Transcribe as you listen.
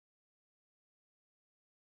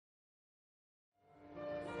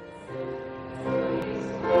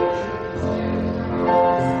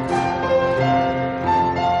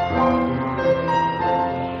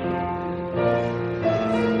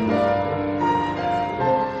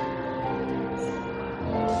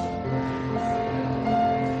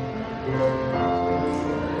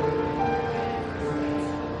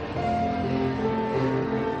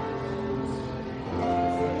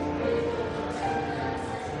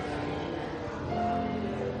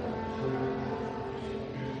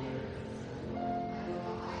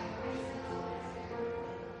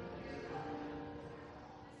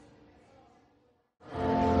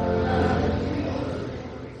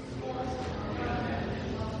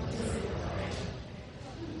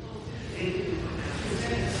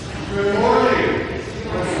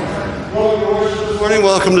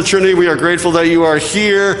welcome to Trinity. We are grateful that you are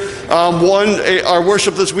here. Our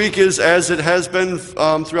worship this week is as it has been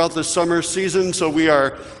throughout the summer season, so we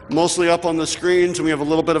are mostly up on the screens, and we have a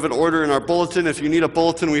little bit of an order in our bulletin. If you need a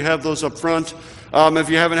bulletin, we have those up front. If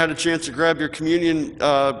you haven't had a chance to grab your communion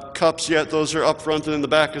cups yet, those are up front and in the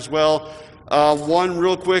back as well. One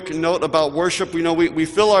real quick note about worship. We know we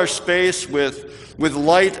fill our space with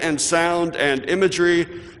light and sound and imagery,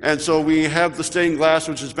 and so we have the stained glass,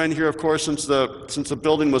 which has been here, of course, since the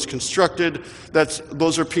building was constructed.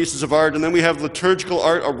 Those are pieces of art, and then we have liturgical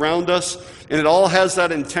art around us, and it all has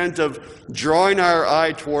that intent of drawing our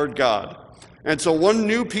eye toward God. And so one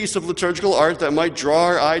new piece of liturgical art that might draw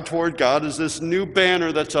our eye toward God is this new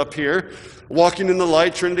banner that's up here, Walking in the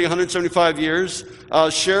Light, Trinity 175 years.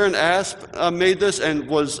 Sharon Asp made this and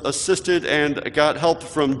was assisted and got help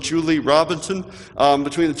from Julie Robinson.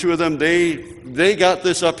 Between the two of them, they got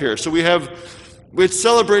this up here. So it's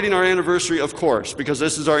celebrating our anniversary, of course, because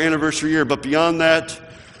this is our anniversary year, but beyond that,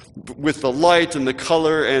 with the light and the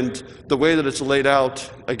color and the way that it's laid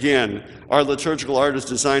out, again, our liturgical art is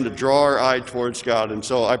designed to draw our eye towards God. And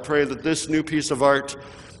so I pray that this new piece of art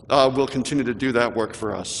will continue to do that work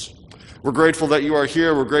for us. We're grateful that you are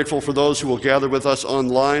here. We're grateful for those who will gather with us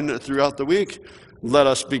online throughout the week. Let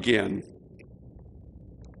us begin.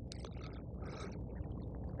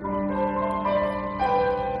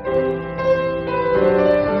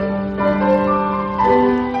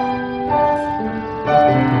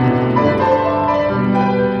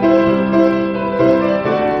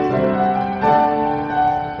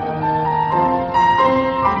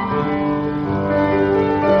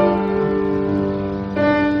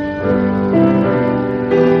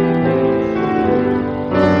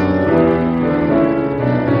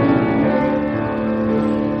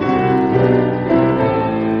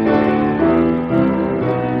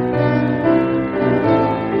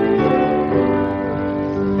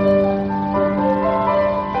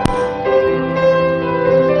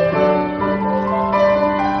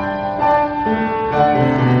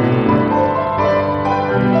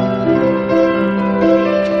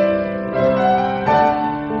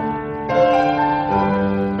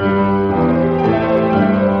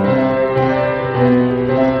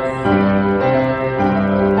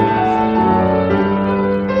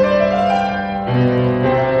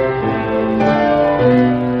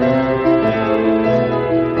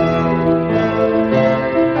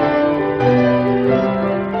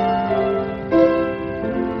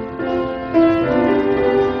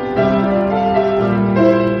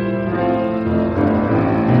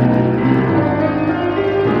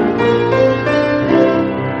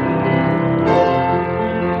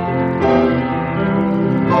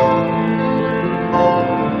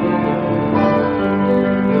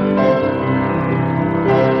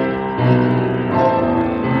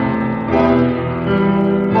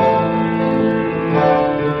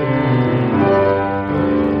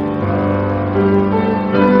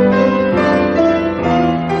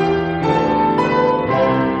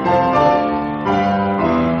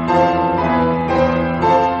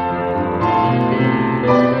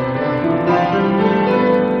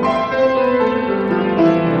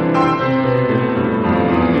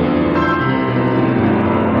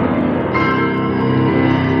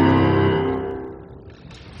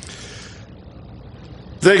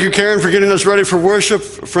 Thank you, Karen, for getting us ready for worship.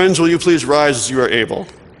 Friends, will you please rise as you are able?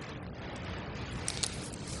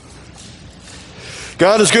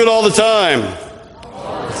 God is good all the time.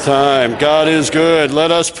 God is good.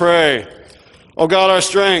 Let us pray. Oh God, our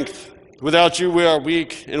strength. Without you, we are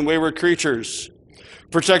weak and wayward creatures.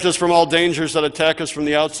 Protect us from all dangers that attack us from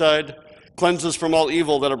the outside. Cleanse us from all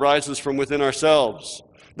evil that arises from within ourselves,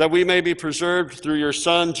 that we may be preserved through your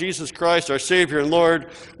Son, Jesus Christ, our Savior and Lord.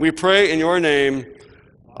 We pray in your name.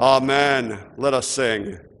 Amen. Let us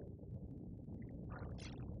sing.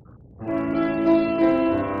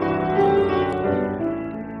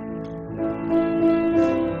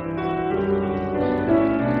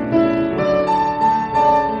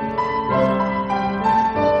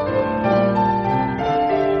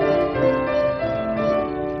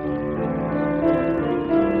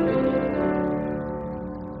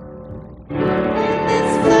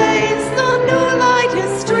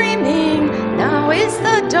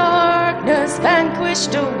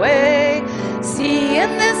 Vanquished away. See in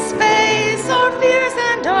this space our fears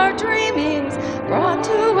and our dreamings, brought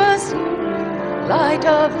to us light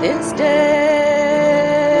of this day.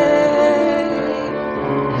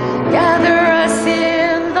 Gather us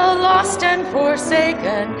in the lost and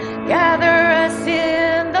forsaken, gather us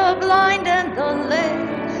in the blind and the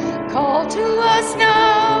lame. Call to us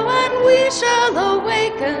now and we shall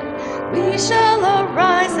awaken, We shall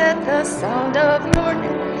arise at the sound of your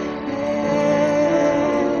name.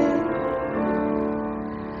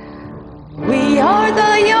 We are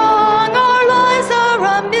the young, our lives are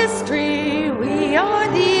a mystery. We are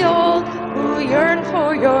the old who yearn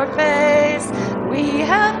for your face. We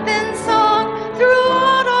have been sung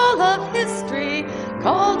throughout all of history,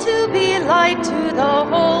 called to be light to the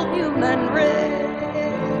whole human race.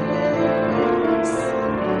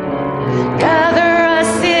 Gather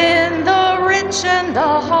us in, the rich and the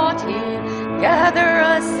haughty. Gather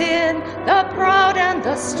us in, the proud and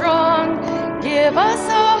the strong. Give us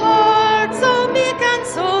a heart so meek and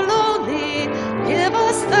so lowly. Give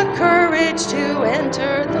us the courage to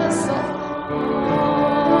enter the song.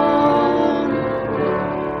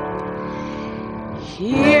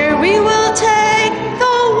 Here we will take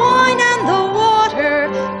the wine and the water.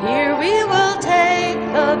 Here we will take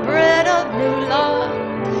the bread of new love.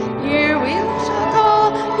 Here we shall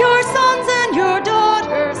call your sons and your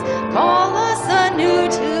daughters. Call us anew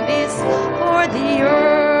to be for the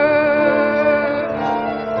earth.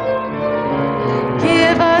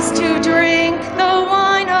 Give us to drink the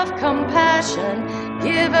wine of compassion.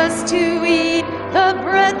 Give us to eat the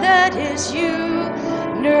bread that is you.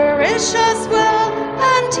 Nourish us well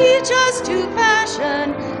and teach us to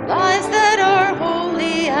fashion lives that are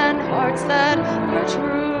holy and hearts that are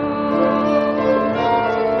true.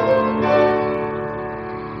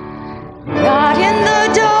 Not in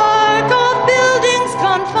the dark of buildings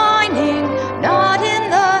confining, not in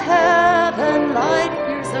the heaven light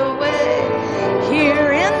years away.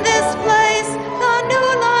 Here in this place the new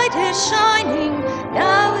light is shining.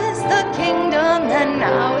 Now is the kingdom and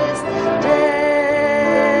now is the day.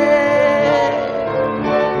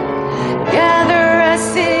 Gather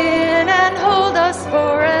us in and hold us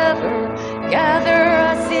forever. Gather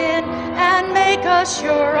us in and make us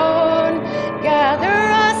your own. Gather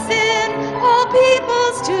us in, all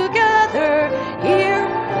peoples together. Here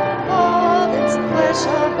love is flesh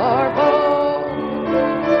of our bone.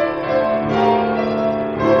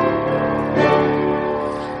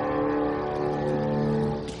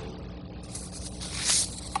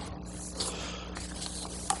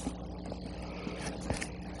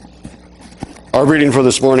 Our reading for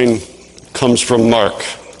this morning comes from Mark.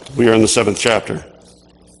 We are in the 7th chapter.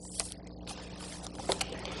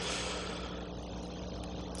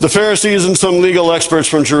 The Pharisees and some legal experts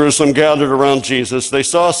from Jerusalem gathered around Jesus. They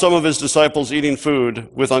saw some of his disciples eating food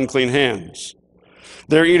with unclean hands.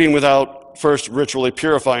 They're eating without first ritually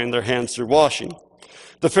purifying their hands through washing.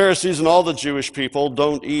 The Pharisees and all the Jewish people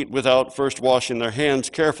don't eat without first washing their hands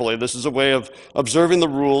carefully. This is a way of observing the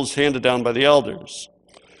rules handed down by the elders.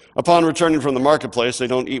 Upon returning from the marketplace, they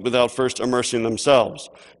don't eat without first immersing themselves.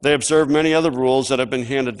 They observe many other rules that have been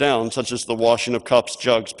handed down, such as the washing of cups,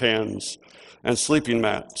 jugs, pans, and sleeping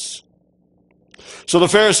mats. So the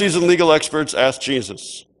Pharisees and legal experts asked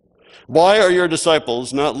Jesus, "Why are your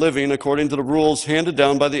disciples not living according to the rules handed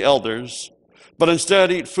down by the elders, but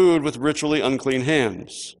instead eat food with ritually unclean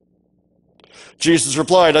hands?" Jesus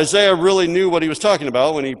replied, Isaiah really knew what he was talking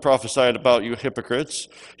about when he prophesied about you hypocrites.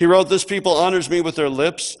 He wrote, "This people honors me with their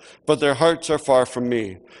lips, but their hearts are far from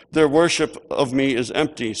me. Their worship of me is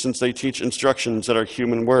empty, since they teach instructions that are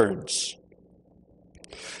human words."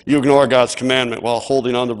 You ignore God's commandment while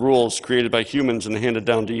holding on to rules created by humans and handed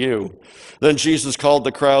down to you. Then Jesus called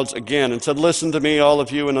the crowds again and said, "Listen to me, all of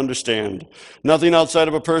you, and understand. Nothing outside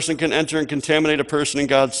of a person can enter and contaminate a person in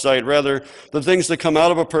God's sight. Rather, the things that come out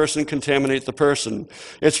of a person contaminate the person.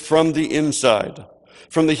 It's from the inside.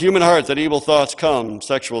 From the human heart that evil thoughts come: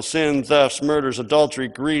 sexual sin, thefts, murders, adultery,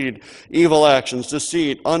 greed, evil actions,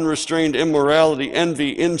 deceit, unrestrained immorality,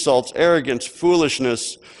 envy, insults, arrogance,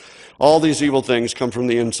 foolishness. All these evil things come from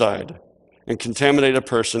the inside and contaminate a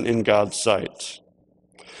person in God's sight."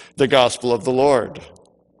 The Gospel of the Lord.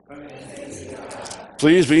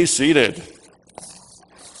 Please be seated.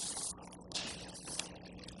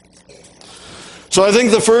 So I think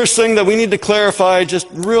the first thing that we need to clarify just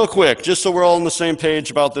real quick, just so we're all on the same page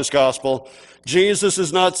about this gospel, Jesus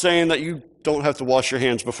is not saying that you don't have to wash your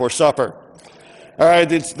hands before supper. All right,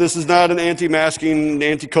 this is not an anti-masking,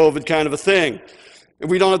 anti-COVID kind of a thing.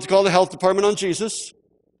 We don't have to call the health department on Jesus,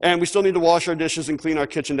 and we still need to wash our dishes and clean our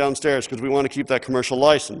kitchen downstairs because we want to keep that commercial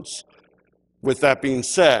license. With that being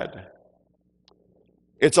said,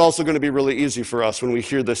 it's also going to be really easy for us when we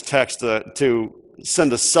hear this text to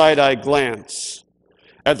send a side-eye glance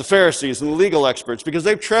at the Pharisees and the legal experts, because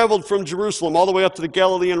they've traveled from Jerusalem all the way up to the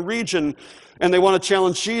Galilean region, and they want to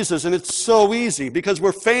challenge Jesus, and it's so easy because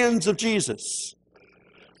we're fans of Jesus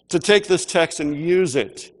to take this text and use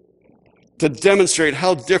it to demonstrate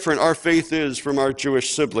how different our faith is from our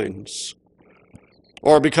Jewish siblings.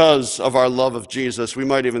 Or because of our love of Jesus, we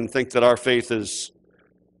might even think that our faith is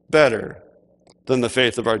better than the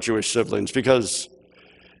faith of our Jewish siblings. Because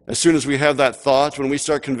as soon as we have that thought, when we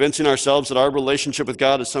start convincing ourselves that our relationship with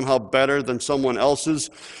God is somehow better than someone else's,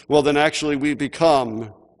 well, then actually we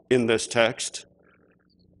become, in this text,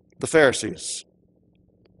 the Pharisees.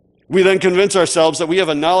 We then convince ourselves that we have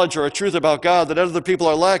a knowledge or a truth about God that other people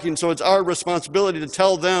are lacking, so it's our responsibility to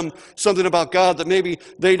tell them something about God that maybe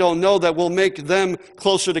they don't know that will make them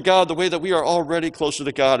closer to God the way that we are already closer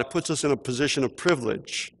to God. It puts us in a position of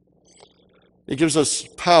privilege. It gives us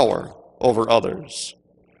power over others.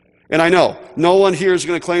 And I know, no one here is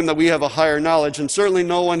going to claim that we have a higher knowledge, and certainly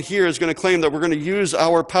no one here is going to claim that we're going to use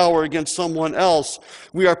our power against someone else.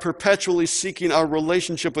 We are perpetually seeking our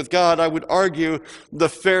relationship with God. I would argue the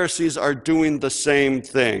Pharisees are doing the same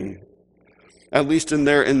thing, at least in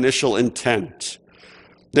their initial intent.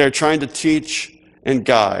 They're trying to teach and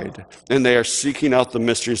guide, and they are seeking out the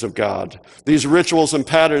mysteries of God. These rituals and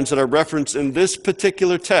patterns that are referenced in this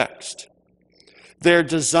particular text, they're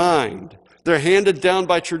designed, they're handed down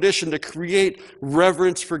by tradition to create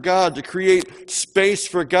reverence for God, to create space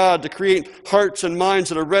for God, to create hearts and minds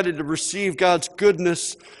that are ready to receive God's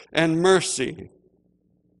goodness and mercy.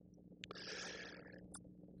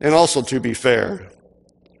 And also, to be fair,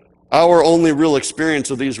 our only real experience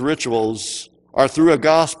of these rituals are through a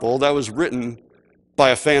gospel that was written by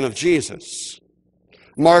a fan of Jesus.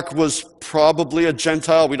 Mark was probably a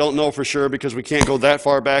Gentile. We don't know for sure because we can't go that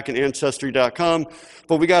far back in Ancestry.com,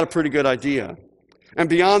 but we got a pretty good idea. And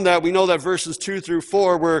beyond that, we know that verses 2 through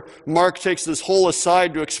 4, where Mark takes this whole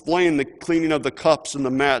aside to explain the cleaning of the cups and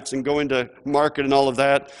the mats and going to market and all of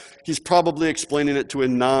that, he's probably explaining it to a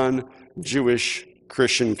non-Jewish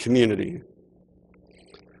Christian community.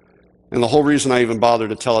 And the whole reason I even bother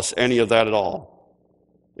to tell us any of that at all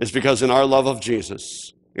is because in our love of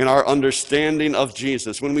Jesus, in our understanding of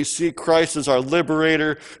Jesus, when we see Christ as our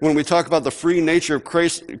liberator, when we talk about the free nature of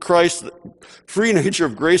free nature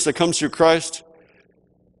of grace that comes through Christ,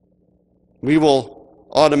 we will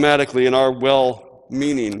automatically, in our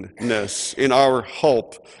well-meaningness, in our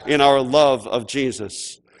hope, in our love of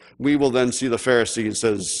Jesus, we will then see the Pharisees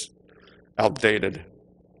as outdated.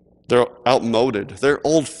 They're outmoded. They're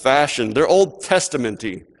old-fashioned. They're Old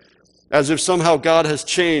Testament-y. As if somehow God has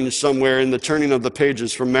changed somewhere in the turning of the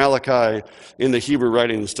pages from Malachi in the Hebrew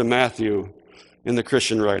writings to Matthew in the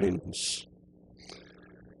Christian writings.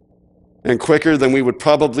 And quicker than we would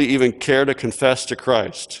probably even care to confess to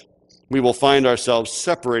Christ, we will find ourselves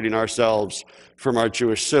separating ourselves from our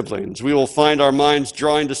Jewish siblings. We will find our minds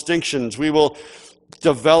drawing distinctions. We will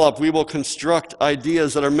construct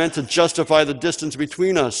ideas that are meant to justify the distance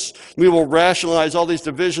between us. We will rationalize all these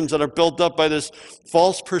divisions that are built up by this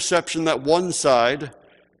false perception that one side,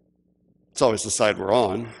 it's always the side we're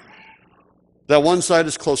on, that one side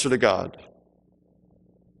is closer to God.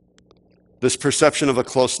 This perception of a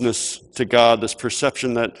closeness to God, this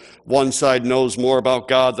perception that one side knows more about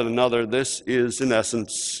God than another, this is, in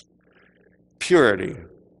essence, purity.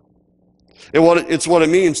 It's what it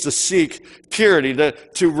means to seek purity,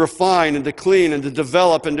 to refine and to clean and to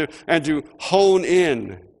develop and to hone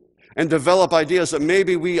in and develop ideas that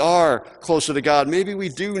maybe we are closer to God. Maybe we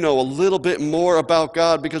do know a little bit more about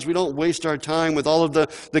God because we don't waste our time with all of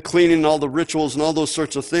the cleaning and all the rituals and all those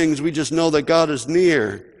sorts of things. We just know that God is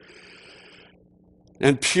near.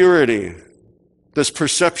 And purity, this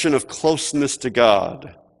perception of closeness to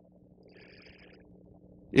God,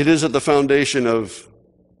 it is at the foundation of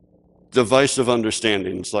divisive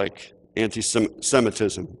understandings like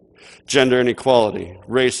anti-Semitism, gender inequality,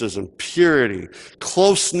 racism, purity,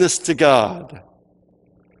 closeness to God.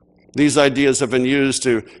 These ideas have been used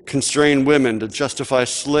to constrain women, to justify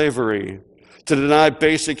slavery, to deny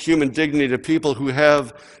basic human dignity to people who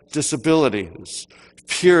have disabilities.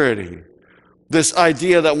 Purity. This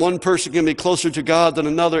idea that one person can be closer to God than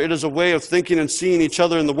another, it is a way of thinking and seeing each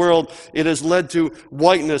other in the world. It has led to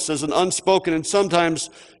whiteness as an unspoken and sometimes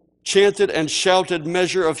chanted and shouted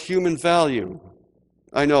measure of human value.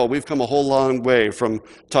 I know, we've come a whole long way from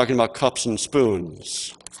talking about cups and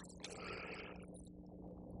spoons.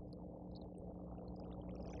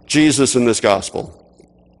 Jesus in this gospel,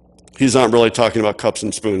 he's not really talking about cups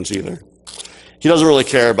and spoons either. He doesn't really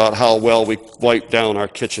care about how well we wipe down our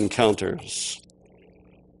kitchen counters.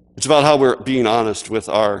 It's about how we're being honest with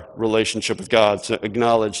our relationship with God, to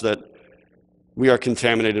acknowledge that we are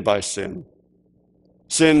contaminated by sin.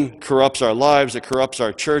 Sin corrupts our lives, it corrupts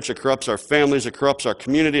our church, it corrupts our families, it corrupts our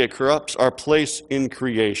community, it corrupts our place in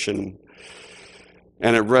creation.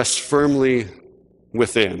 And it rests firmly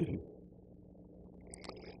within.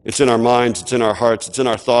 It's in our minds, it's in our hearts, it's in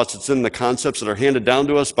our thoughts, it's in the concepts that are handed down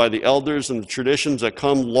to us by the elders and the traditions that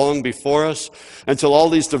come long before us, until all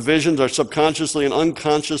these divisions are subconsciously and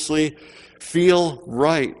unconsciously feel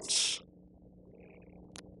right.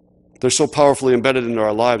 They're so powerfully embedded into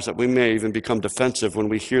our lives that we may even become defensive when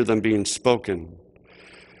we hear them being spoken.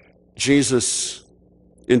 Jesus,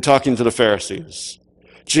 in talking to the Pharisees,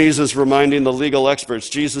 Jesus reminding the legal experts,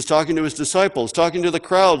 Jesus talking to his disciples, talking to the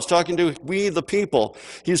crowds, talking to we the people.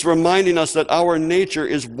 He's reminding us that our nature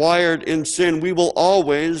is wired in sin. We will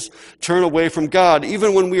always turn away from God,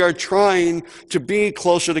 even when we are trying to be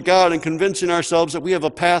closer to God and convincing ourselves that we have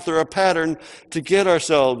a path or a pattern to get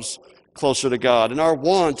ourselves closer to God. And our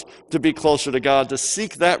want to be closer to God, to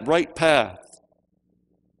seek that right path,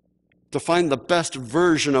 to find the best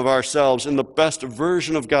version of ourselves and the best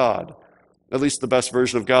version of God, at least the best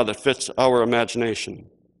version of God that fits our imagination.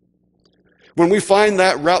 When we find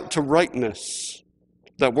that route to rightness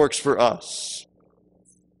that works for us,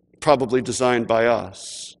 probably designed by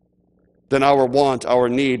us, then our want, our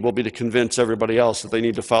need will be to convince everybody else that they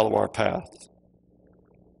need to follow our path.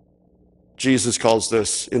 Jesus calls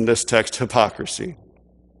this, in this text, hypocrisy.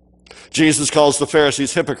 Jesus calls the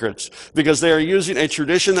Pharisees hypocrites because they are using a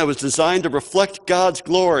tradition that was designed to reflect God's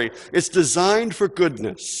glory. It's designed for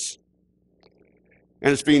goodness,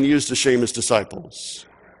 and it's being used to shame his disciples.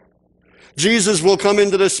 Jesus will come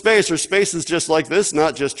into this space, or spaces just like this,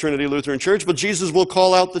 not just Trinity Lutheran Church, but Jesus will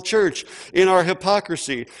call out the church in our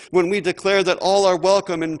hypocrisy when we declare that all are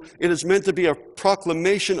welcome and it is meant to be a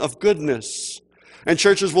proclamation of goodness. And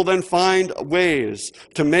churches will then find ways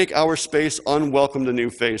to make our space unwelcome to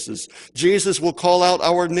new faces. Jesus will call out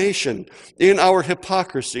our nation in our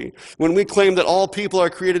hypocrisy when we claim that all people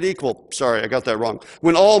are created equal. Sorry, I got that wrong.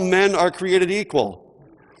 When all men are created equal.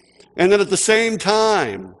 And then at the same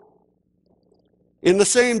time, in the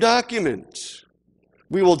same document,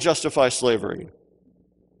 we will justify slavery.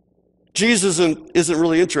 Jesus isn't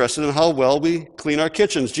really interested in how well we clean our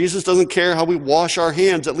kitchens. Jesus doesn't care how we wash our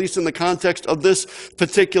hands, at least in the context of this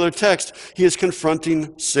particular text. He is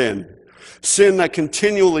confronting sin. Sin that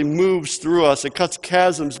continually moves through us. It cuts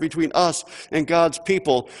chasms between us and God's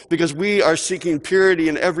people because we are seeking purity,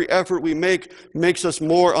 and every effort we make makes us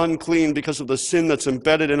more unclean because of the sin that's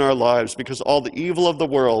embedded in our lives, because all the evil of the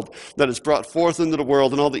world that is brought forth into the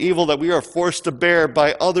world and all the evil that we are forced to bear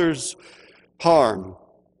by others' harm,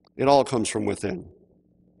 it all comes from within.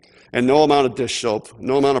 And no amount of dish soap,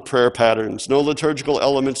 no amount of prayer patterns, no liturgical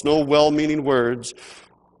elements, no well-meaning words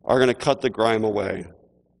are going to cut the grime away.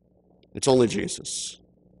 It's only Jesus.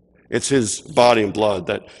 It's his body and blood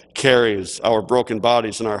that carries our broken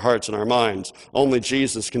bodies and our hearts and our minds. Only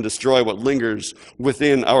Jesus can destroy what lingers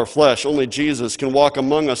within our flesh. Only Jesus can walk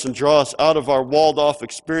among us and draw us out of our walled-off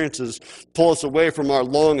experiences, pull us away from our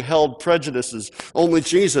long-held prejudices. Only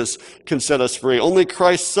Jesus can set us free. Only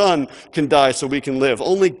Christ's Son can die so we can live.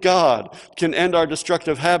 Only God can end our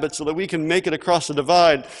destructive habits so that we can make it across the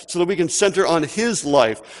divide, so that we can center on his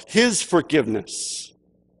life, his forgiveness,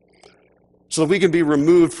 so that we can be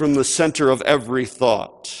removed from the center of every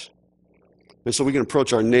thought, and so we can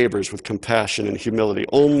approach our neighbors with compassion and humility.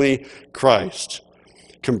 Only Christ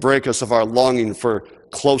can break us of our longing for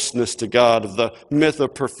closeness to God, of the myth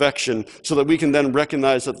of perfection, so that we can then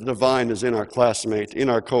recognize that the divine is in our classmate, in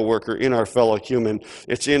our coworker, in our fellow human.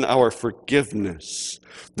 It's in our forgiveness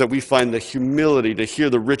that we find the humility to hear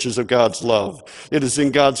the riches of God's love. It is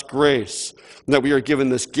in God's grace that we are given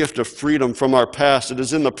this gift of freedom from our past. It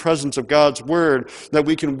is in the presence of God's word that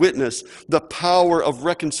we can witness the power of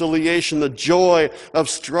reconciliation, the joy of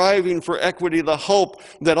striving for equity, the hope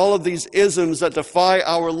that all of these isms that defy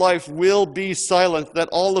our life will be silent, that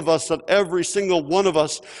all of us, that every single one of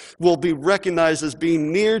us will be recognized as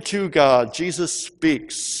being near to God. Jesus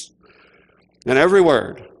speaks. And every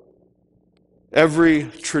word, every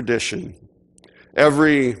tradition,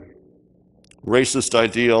 every racist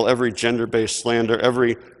ideal, every gender-based slander,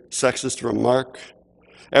 every sexist remark,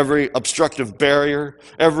 every obstructive barrier,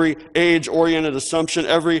 every age-oriented assumption,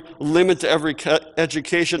 every limit to every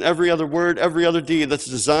education, every other word, every other deed that's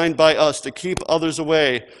designed by us to keep others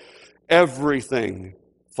away, everything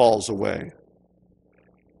falls away.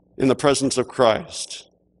 In the presence of Christ,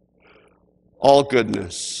 all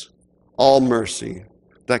goodness, all mercy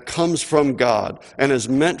that comes from God and is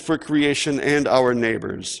meant for creation and our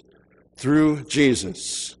neighbors, through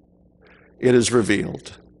Jesus, it is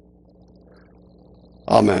revealed.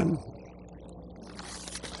 Amen.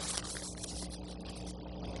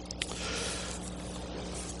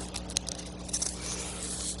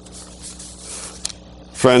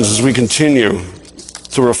 Friends, as we continue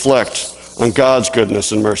to reflect on God's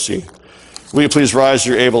goodness and mercy, Will you please rise,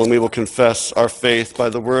 you're able, and we will confess our faith by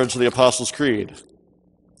the words of the Apostles' Creed.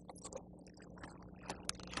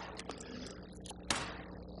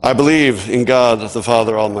 I believe in God, the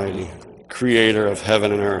Father Almighty, creator of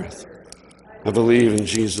heaven and earth. I believe in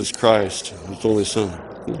Jesus Christ, his only Son,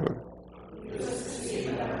 Lord.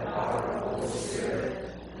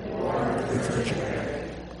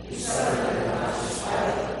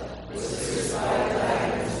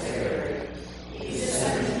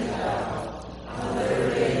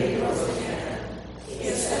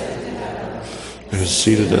 Who is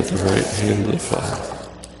seated at the right hand of the Father,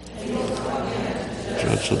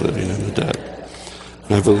 judge the living and the dead.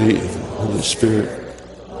 And I believe in the Holy Spirit,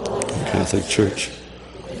 the Catholic Church,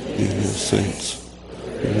 the union of saints,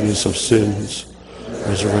 forgiveness of sins,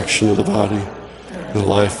 resurrection of the body, and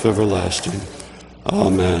life everlasting.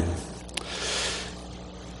 Amen.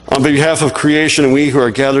 On behalf of creation and we who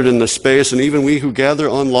are gathered in this space, and even we who gather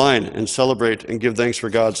online and celebrate and give thanks for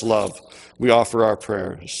God's love, we offer our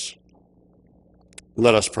prayers.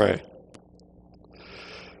 Let us pray.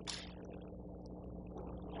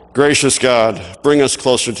 Gracious God, bring us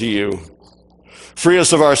closer to you. Free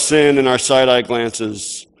us of our sin and our side-eye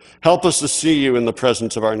glances. Help us to see you in the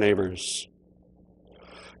presence of our neighbors.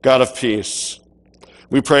 God of peace,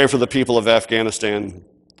 we pray for the people of Afghanistan.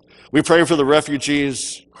 We pray for the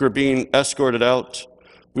refugees who are being escorted out.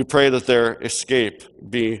 We pray that their escape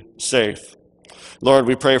be safe. Lord,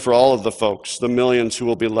 we pray for all of the folks, the millions who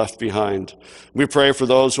will be left behind. We pray for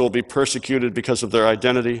those who will be persecuted because of their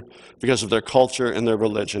identity, because of their culture and their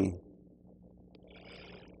religion.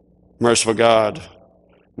 Merciful God,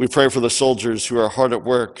 we pray for the soldiers who are hard at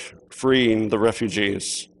work freeing the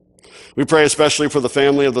refugees. We pray especially for the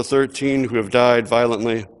family of the 13 who have died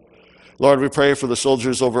violently. Lord, we pray for the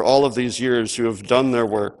soldiers over all of these years who have done their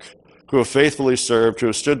work, who have faithfully served, who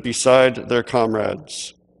have stood beside their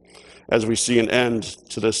comrades as we see an end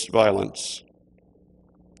to this violence.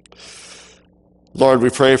 Lord, we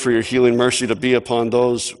pray for your healing mercy to be upon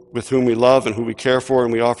those with whom we love and who we care for,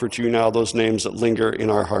 and we offer to you now those names that linger in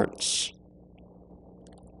our hearts.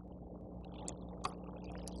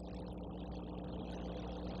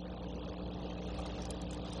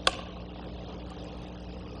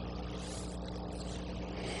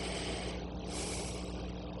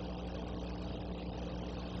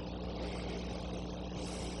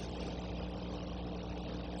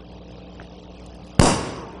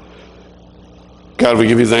 God, we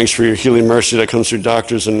give you thanks for your healing mercy that comes through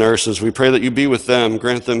doctors and nurses. We pray that you be with them.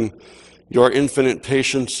 Grant them your infinite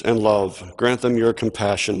patience and love. Grant them your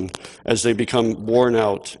compassion as they become worn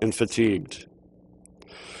out and fatigued.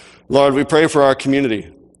 Lord, we pray for our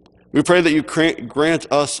community. We pray that you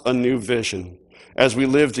grant us a new vision as we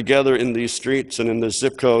live together in these streets and in this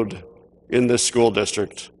zip code in this school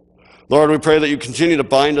district. Lord, we pray that you continue to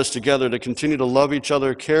bind us together, to continue to love each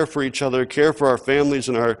other, care for each other, care for our families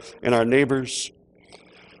and our neighbors.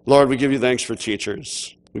 Lord, we give you thanks for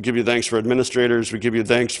teachers. We give you thanks for administrators. We give you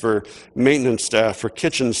thanks for maintenance staff, for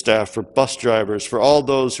kitchen staff, for bus drivers, for all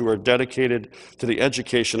those who are dedicated to the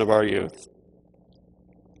education of our youth.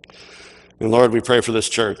 And Lord, we pray for this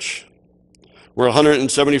church. We're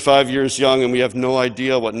 175 years young and we have no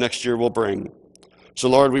idea what next year will bring. So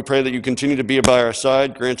Lord, we pray that you continue to be by our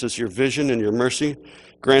side, grant us your vision and your mercy,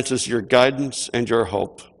 grant us your guidance and your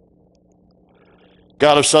hope.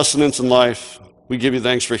 God of sustenance and life, we give you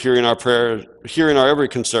thanks for hearing our prayer, hearing our every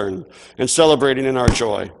concern, and celebrating in our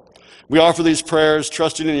joy. We offer these prayers,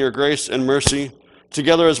 trusting in your grace and mercy.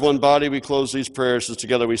 Together as one body, we close these prayers as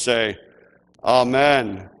together we say,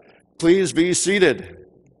 Amen. Please be seated.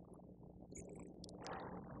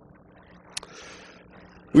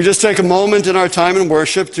 We just take a moment in our time in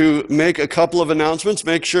worship to make a couple of announcements,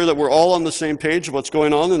 make sure that we're all on the same page of what's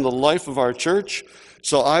going on in the life of our church.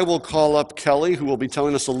 So I will call up Kelly, who will be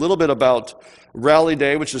telling us a little bit about Rally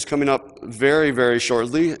Day, which is coming up very, very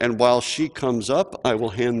shortly. And while she comes up, I will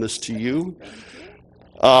hand this to you.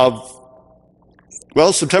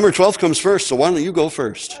 Well, September 12th comes first, so why don't you go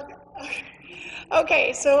first?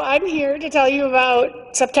 Okay, so I'm here to tell you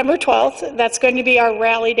about September 12th. That's going to be our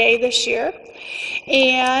Rally Day this year.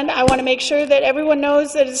 And I want to make sure that everyone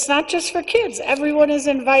knows that it's not just for kids. Everyone is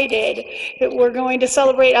invited. We're going to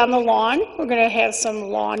celebrate on the lawn. We're going to have some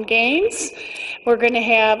lawn games. We're going to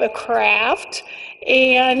have a craft.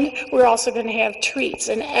 And we're also going to have treats.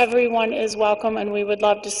 And everyone is welcome, and we would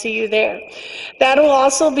love to see you there. That will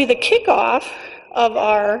also be the kickoff of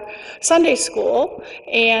our Sunday school.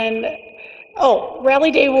 And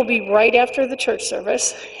Rally Day will be right after the church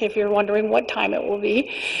service, if you're wondering what time it will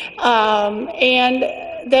be. And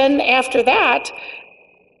then after that,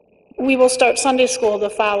 we will start Sunday school the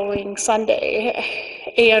following Sunday.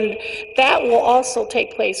 And that will also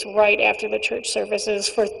take place right after the church services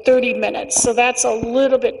for 30 minutes. So that's a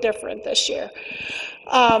little bit different this year.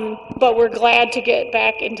 But we're glad to get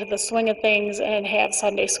back into the swing of things and have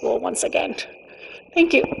Sunday school once again.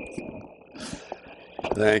 Thank you.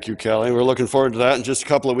 Thank you, Kelly. We're looking forward to that in just a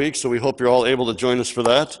couple of weeks, so we hope you're all able to join us for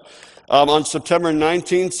that. On September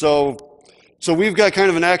 19th, so we've got kind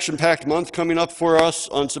of an action-packed month coming up for us.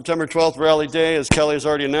 On September 12th, Rally Day, as Kelly has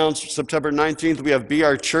already announced. September 19th, we have Be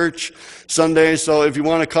Our Church Sunday. So if you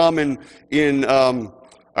want to come in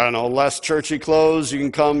I don't know, less churchy clothes, you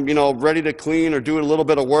can come, ready to clean or do a little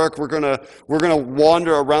bit of work. We're gonna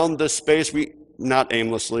wander around this space. Not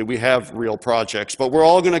aimlessly, we have real projects, but we're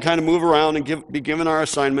all going to kind of move around and be given our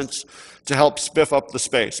assignments to help spiff up the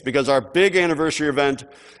space, because our big anniversary event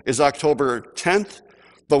is October 10th,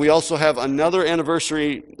 but we also have another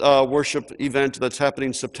anniversary worship event that's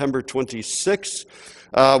happening September 26th.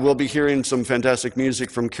 We'll be hearing some fantastic music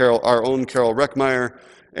from our own Carol Reckmeyer,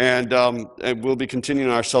 and we'll be continuing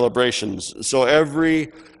our celebrations. So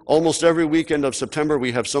almost every weekend of September,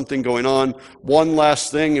 we have something going on. One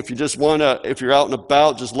last thing, if you're out and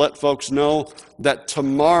about, just let folks know that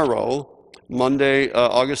tomorrow, Monday,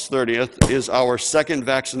 August 30th, is our second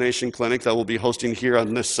vaccination clinic that we'll be hosting here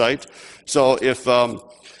on this site. So if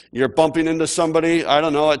you're bumping into somebody, I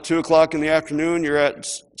don't know, at 2 o'clock in the afternoon, you're at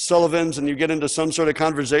Sullivan's and you get into some sort of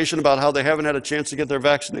conversation about how they haven't had a chance to get their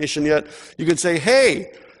vaccination yet, you can say,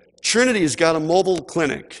 hey, Trinity's got a mobile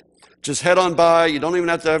clinic. Just head on by. You don't even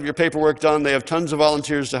have to have your paperwork done. They have tons of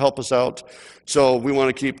volunteers to help us out. So we want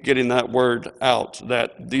to keep getting that word out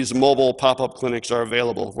that these mobile pop-up clinics are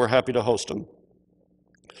available. We're happy to host them.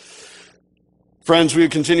 Friends, we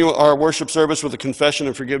continue our worship service with a confession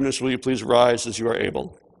and forgiveness. Will you please rise as you are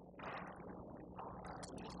able?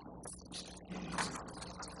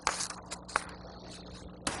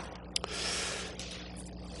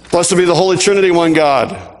 Blessed be the Holy Trinity, one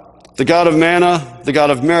God. The God of manna, the God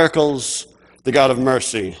of miracles, the God of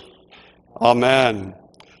mercy. Amen.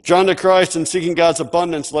 Drawn to Christ and seeking God's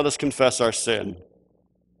abundance, let us confess our sin.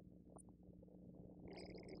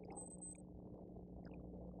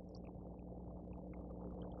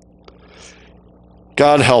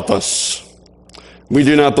 God, help us. We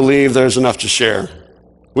do not believe there's enough to share.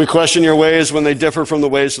 We question your ways when they differ from the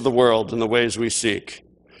ways of the world and the ways we seek.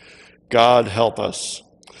 God, help us.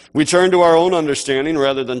 We turn to our own understanding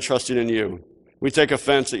rather than trusting in you. We take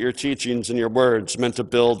offense at your teachings and your words meant to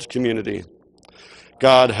build community.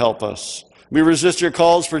 God, help us. We resist your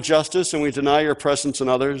calls for justice and we deny your presence in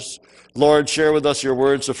others. Lord, share with us your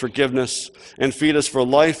words of forgiveness and feed us for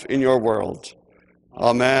life in your world.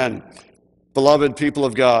 Amen. Beloved people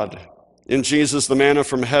of God, in Jesus, the manna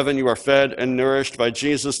from heaven, you are fed and nourished. By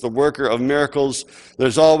Jesus, the worker of miracles,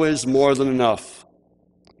 there's always more than enough.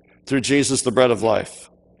 Through Jesus, the bread of life,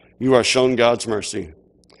 you are shown God's mercy.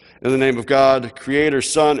 In the name of God, Creator,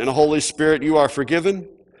 Son, and Holy Spirit, you are forgiven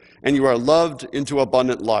and you are loved into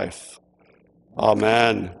abundant life.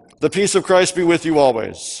 Amen. The peace of Christ be with you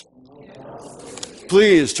always.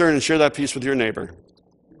 Please turn and share that peace with your neighbor.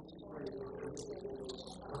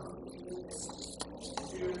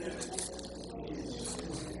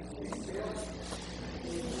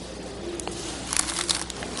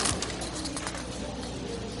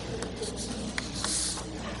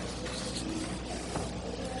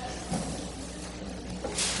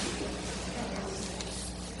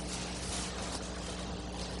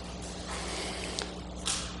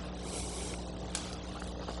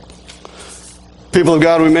 People of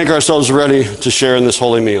God, we make ourselves ready to share in this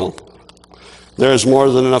holy meal. There is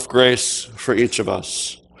more than enough grace for each of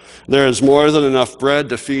us. There is more than enough bread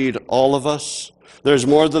to feed all of us. There is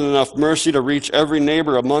more than enough mercy to reach every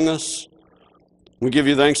neighbor among us. We give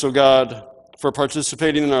you thanks, O God, for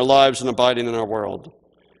participating in our lives and abiding in our world.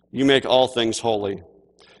 You make all things holy.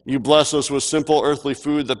 You bless us with simple earthly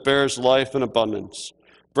food that bears life and abundance,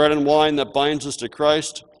 bread and wine that binds us to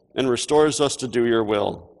Christ and restores us to do your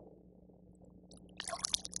will.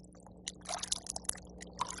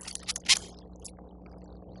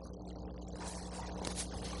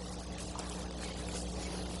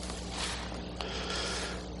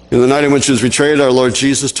 In the night in which he was betrayed, our Lord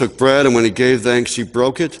Jesus took bread, and when he gave thanks, he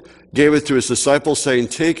broke it, gave it to his disciples, saying,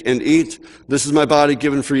 "Take and eat. This is my body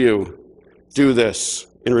given for you. Do this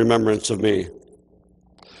in remembrance of me."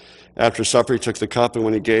 After supper, he took the cup, and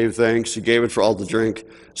when he gave thanks, he gave it for all to drink,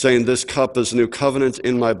 saying, "This cup is a new covenant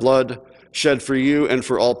in my blood, shed for you and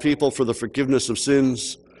for all people for the forgiveness of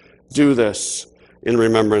sins. Do this in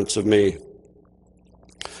remembrance of me."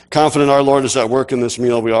 Confident our Lord is at work in this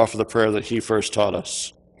meal, we offer the prayer that he first taught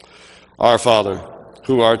us. Our Father,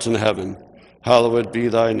 who art in heaven, hallowed be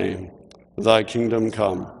thy name. Thy kingdom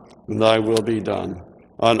come, thy will be done,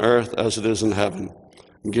 on earth as it is in heaven.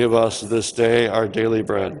 Give us this day our daily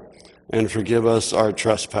bread, and forgive us our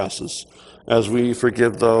trespasses, as we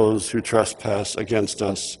forgive those who trespass against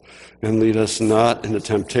us. And lead us not into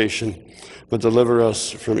temptation, but deliver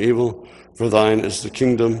us from evil. For thine is the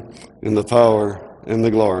kingdom, and the power, and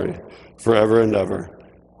the glory, forever and ever.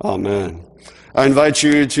 Amen. I invite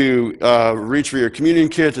you to reach for your communion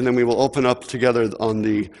kit, and then we will open up together on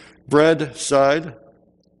the bread side.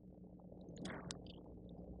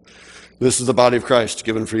 This is the body of Christ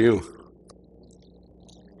given for you.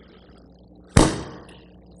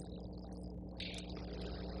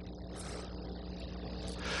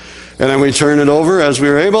 And then we turn it over as we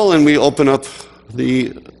are able, and we open up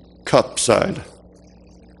the cup side.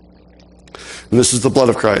 And this is the blood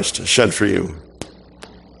of Christ shed for you.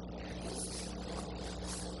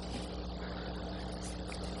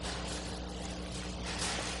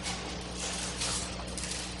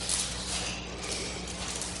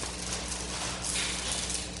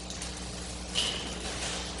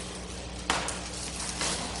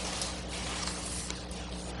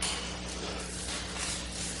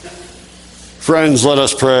 Friends, let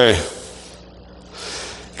us pray.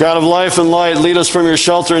 God of life and light, lead us from your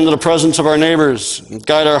shelter into the presence of our neighbors.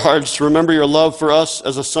 Guide our hearts to remember your love for us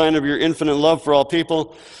as a sign of your infinite love for all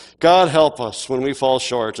people. God, help us when we fall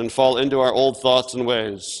short and fall into our old thoughts and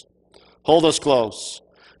ways. Hold us close.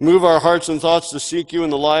 Move our hearts and thoughts to seek you in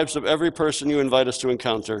the lives of every person you invite us to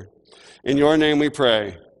encounter. In your name we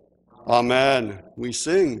pray. Amen. We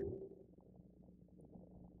sing.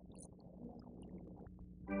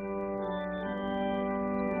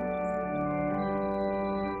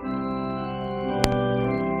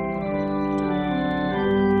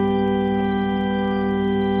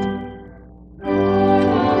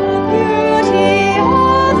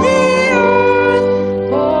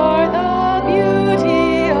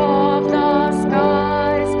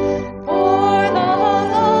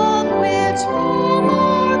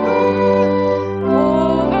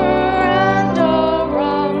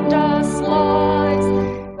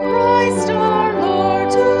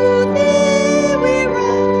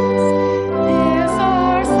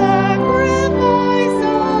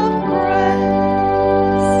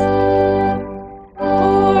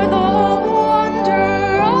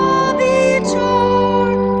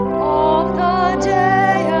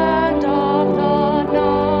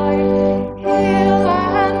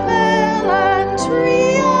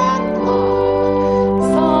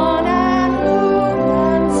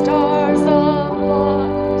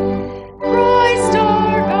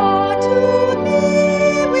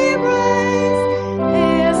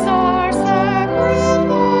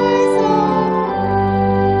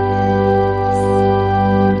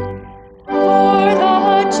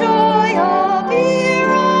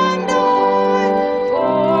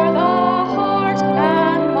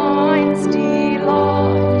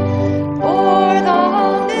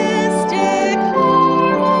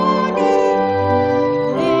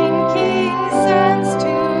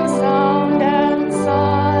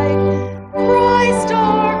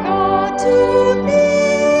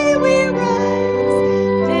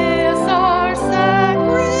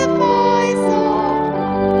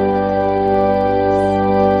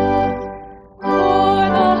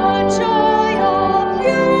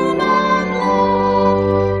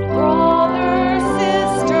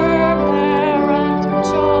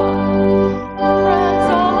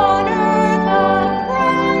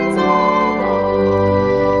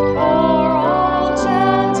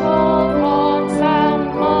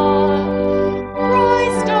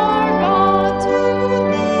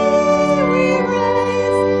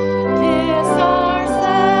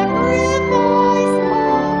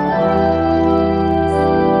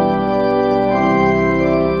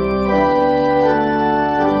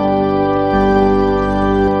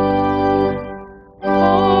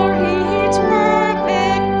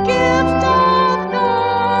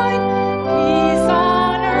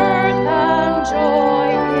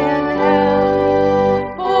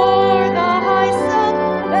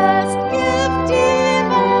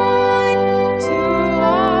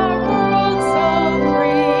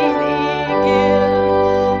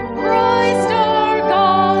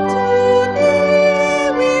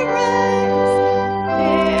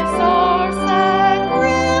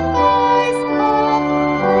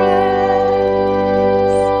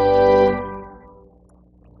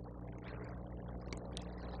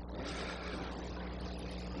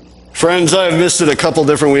 Friends, I've missed it a couple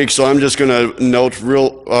different weeks, so I'm just going to note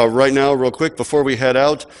right now, real quick, before we head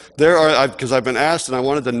out. Because I've been asked and I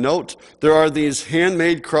wanted to note, there are these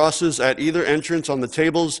handmade crosses at either entrance on the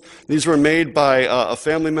tables. These were made by a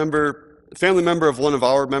family member family member of one of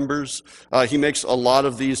our members. He makes a lot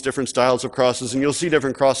of these different styles of crosses, and you'll see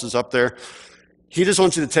different crosses up there. He just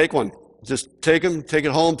wants you to take one. Just take them, take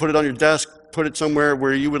it home, put it on your desk, put it somewhere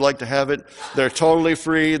where you would like to have it. They're totally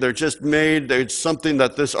free. They're just made. It's something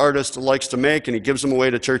that this artist likes to make, and he gives them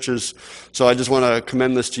away to churches. So I just want to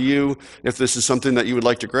commend this to you. If this is something that you would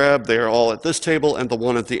like to grab, they are all at this table and the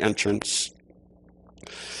one at the entrance.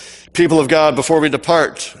 People of God, before we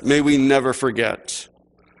depart, may we never forget.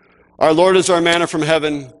 Our Lord is our manna from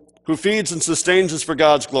heaven, who feeds and sustains us for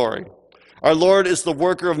God's glory. Our Lord is the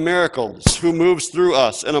worker of miracles, who moves through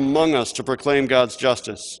us and among us to proclaim God's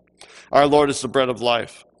justice. Our Lord is the bread of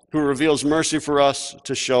life, who reveals mercy for us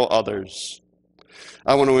to show others.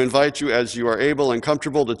 I want to invite you, as you are able and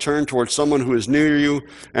comfortable, to turn towards someone who is near you,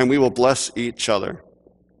 and we will bless each other.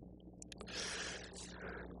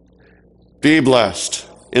 Be blessed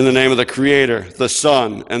in the name of the Creator, the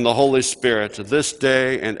Son, and the Holy Spirit, this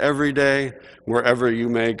day and every day, wherever you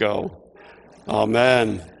may go.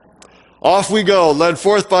 Amen. Off we go, led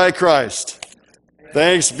forth by Christ.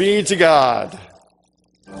 Thanks be to God.